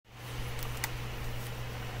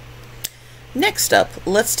Next up,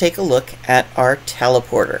 let's take a look at our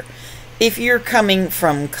teleporter. If you're coming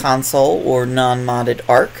from console or non-modded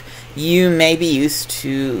Ark, you may be used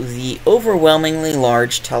to the overwhelmingly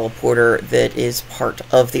large teleporter that is part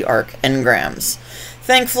of the Ark engrams.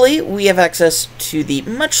 Thankfully, we have access to the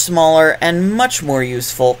much smaller and much more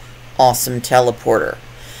useful Awesome Teleporter.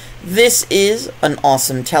 This is an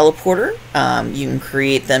awesome teleporter. You can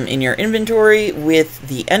create them in your inventory with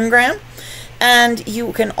the engram, and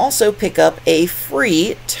you can also pick up a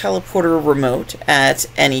free teleporter remote at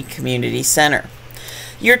any community center.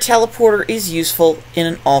 Your teleporter is useful in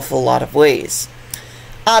an awful lot of ways.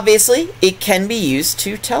 Obviously, it can be used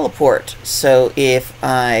to teleport. So if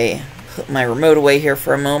I put my remote away here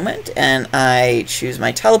for a moment and I choose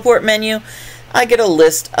my teleport menu, I get a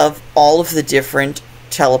list of all of the different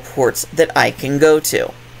teleports that I can go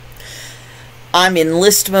to. I'm in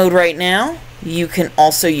list mode right now. You can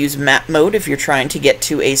also use map mode if you're trying to get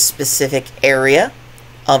to a specific area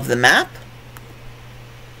of the map.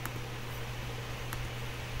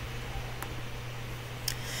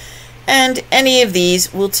 And any of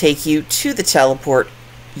these will take you to the teleport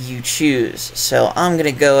you choose. So I'm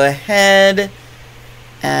going to go ahead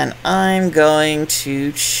and I'm going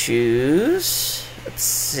to choose, let's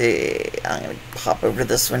see, I'm going to pop over to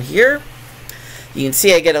this one here. You can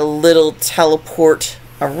see I get a little teleport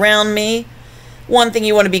around me. One thing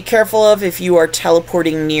you want to be careful of if you are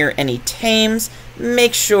teleporting near any tames,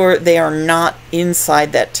 make sure they are not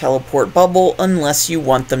inside that teleport bubble unless you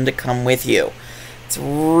want them to come with you. It's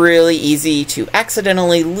really easy to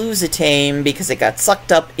accidentally lose a tame because it got sucked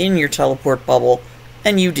up in your teleport bubble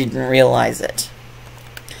and you didn't realize it.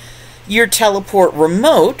 Your teleport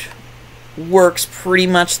remote works pretty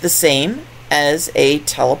much the same as a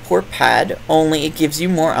teleport pad, only it gives you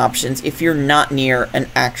more options if you're not near an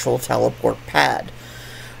actual teleport pad.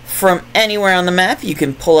 From anywhere on the map, you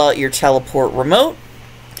can pull out your teleport remote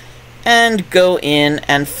and go in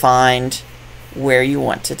and find where you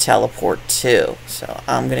want to teleport to. So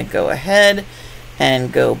I'm going to go ahead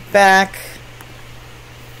and go back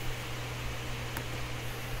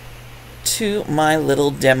to my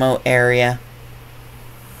little demo area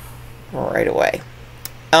right away.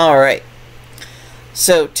 Alright,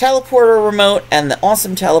 so teleporter remote and the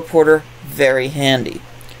awesome teleporter, very handy.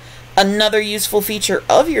 Another useful feature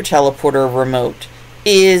of your teleporter remote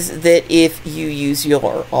is that if you use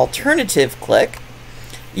your alternative click,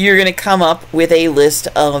 you're going to come up with a list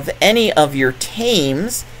of any of your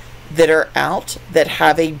tames that are out that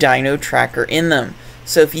have a dino tracker in them.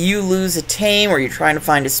 So if you lose a tame or you're trying to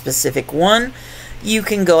find a specific one, you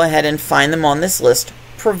can go ahead and find them on this list,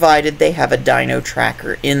 provided they have a dino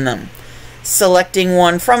tracker in them. Selecting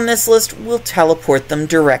one from this list will teleport them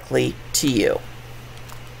directly to you.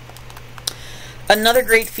 Another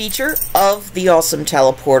great feature of the awesome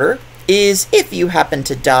teleporter is if you happen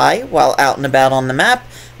to die while out and about on the map,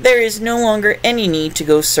 there is no longer any need to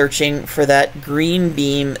go searching for that green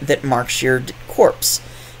beam that marks your corpse.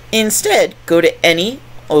 Instead, go to any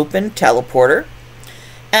open teleporter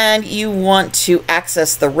and you want to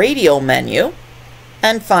access the radial menu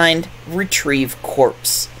and find Retrieve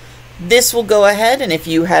Corpse. This will go ahead, and if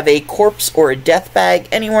you have a corpse or a death bag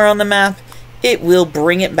anywhere on the map, it will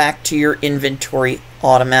bring it back to your inventory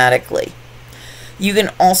automatically. You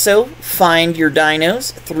can also find your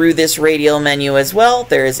dinos through this radial menu as well.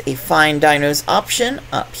 There is a Find Dinos option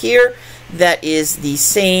up here that is the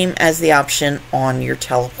same as the option on your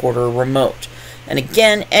teleporter remote. And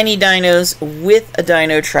again, any dinos with a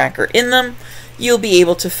dino tracker in them, you'll be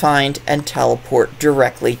able to find and teleport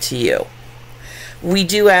directly to you. We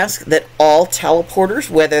do ask that all teleporters,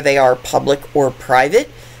 whether they are public or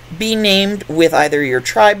private, be named with either your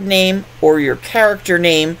tribe name or your character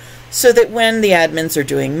name, so that when the admins are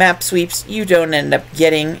doing map sweeps, you don't end up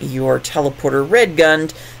getting your teleporter red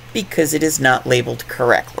gunned because it is not labeled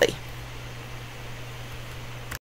correctly.